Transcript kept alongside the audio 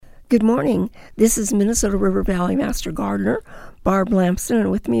Good morning. This is Minnesota River Valley Master Gardener, Barb Lamson,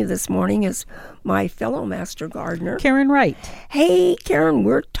 and with me this morning is my fellow Master Gardener, Karen Wright. Hey, Karen,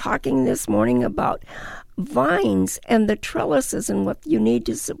 we're talking this morning about vines and the trellises and what you need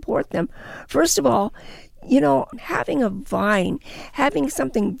to support them. First of all, having a vine, having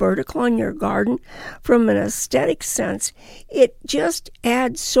something vertical in your garden, from an aesthetic sense, it just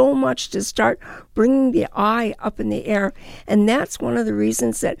adds so much to start bringing the eye up in the air. And that's one of the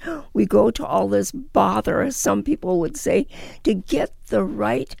reasons that we go to all this bother, as some people would say, to get the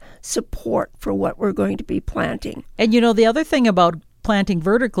right support for what we're going to be planting. And the other thing about planting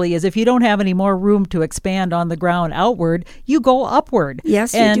vertically is if you don't have any more room to expand on the ground outward, you go upward.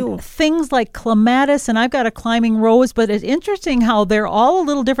 Yes, and you do. Things like clematis, and I've got a climbing rose, but it's interesting how they're all a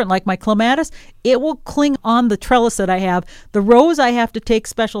little different. Like my clematis, it will cling on the trellis that I have. The rose, I have to take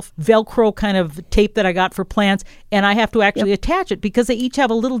special Velcro kind of tape that I got for plants, and I have to actually attach it because they each have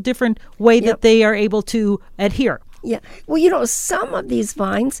a little different way that they are able to adhere. Yeah. Well, some of these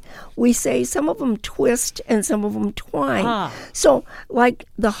vines, we say some of them twist and some of them twine. So like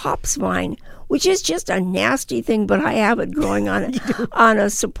the hops vine, which is just a nasty thing, but I have it growing on on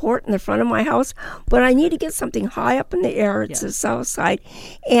a support in the front of my house. But I need to get something high up in the air. It's the south side.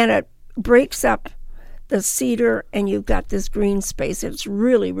 And it breaks up the cedar and you've got this green space. It's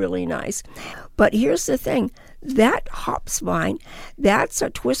really, really nice. But here's the thing. That hops vine, that's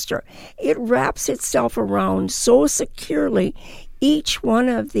a twister. It wraps itself around so securely each one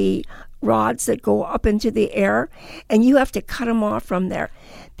of the rods that go up into the air, and you have to cut them off from there.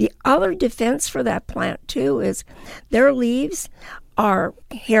 The other defense for that plant, too, is their leaves are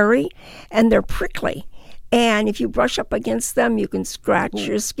hairy and they're prickly. And if you brush up against them, you can scratch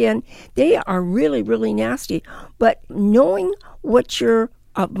your skin. They are really, really nasty. But knowing what your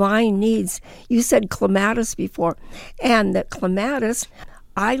vine needs, you said clematis before, and the clematis,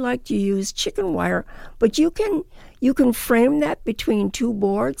 I like to use chicken wire, but you can frame that between two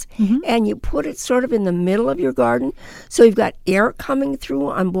boards, and you put it sort of in the middle of your garden, so you've got air coming through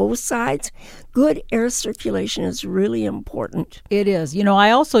on both sides. Good air circulation is really important. It is.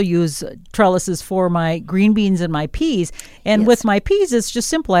 I also use trellises for my green beans and my peas. And with my peas, it's just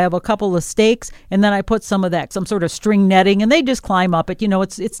simple. I have a couple of stakes, and then I put some sort of string netting, and they just climb up it.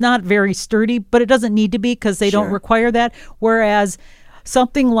 It's not very sturdy, but it doesn't need to be because they don't require that. Whereas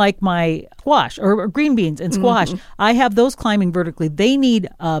something like my squash or green beans and squash, I have those climbing vertically. They need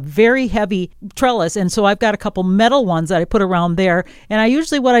a very heavy trellis, and so I've got a couple metal ones that I put around there. And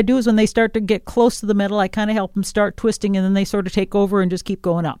what I do is when they start to get close to the metal, I kind of help them start twisting, and then they sort of take over and just keep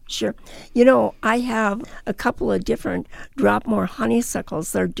going up. Sure. I have a couple of different Dropmore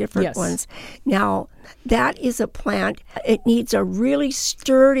honeysuckles. They're different ones. Now, that is a plant. It needs a really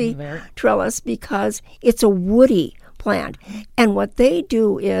sturdy trellis because it's a woody plant. And what they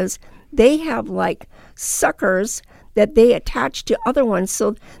do is they have like suckers that they attach to other ones.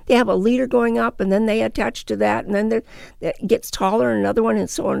 So they have a leader going up, and then they attach to that, and then it gets taller, another one, and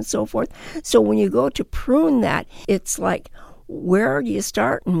so on and so forth. So when you go to prune that, it's like, where do you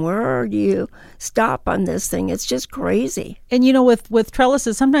start and where do you stop on this thing? It's just crazy. And with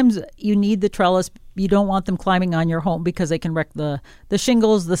trellises, sometimes you need the trellis. You don't want them climbing on your home because they can wreck the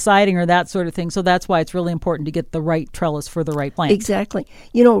shingles, the siding, or that sort of thing. So that's why it's really important to get the right trellis for the right plant. Exactly.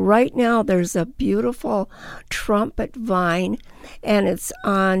 Right now there's a beautiful trumpet vine, and it's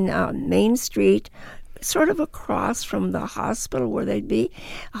on Main Street, sort of across from the hospital where they'd be,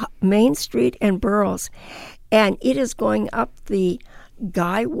 Main Street and Burroughs. And it is going up the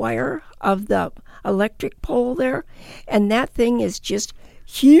guy wire of the electric pole there. And that thing is just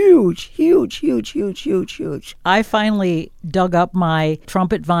huge, huge, huge, huge, huge, huge. I finally dug up my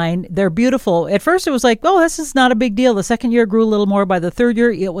trumpet vine. They're beautiful. At first it was like, this is not a big deal. The second year grew a little more. By the third year,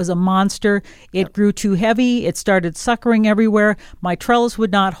 it was a monster. It grew too heavy. It started suckering everywhere. My trellis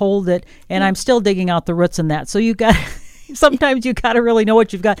would not hold it. And I'm still digging out the roots in that. So sometimes you got to really know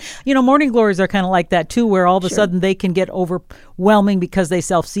what you've got. Morning glories are kind of like that too, where all of a sudden they can get overwhelming because they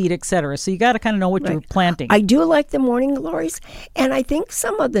self-seed, etc. So you got to kind of know what you're planting. I do like the morning glories, and I think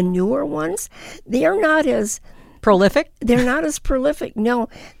some of the newer ones, they're not as prolific? They're not as prolific. No,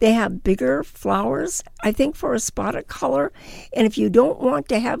 they have bigger flowers, I think, for a spotted color. And if you don't want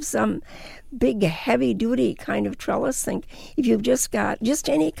to have some big, heavy-duty kind of trellis, think if you've just got just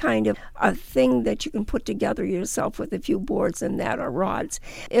any kind of a thing that you can put together yourself with a few boards and that or rods,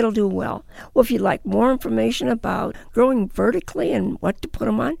 it'll do well. Well, if you'd like more information about growing vertically and what to put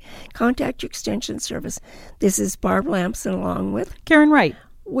them on, contact your Extension Service. This is Barb Lamson along with Karen Wright,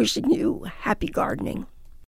 wishing you happy gardening.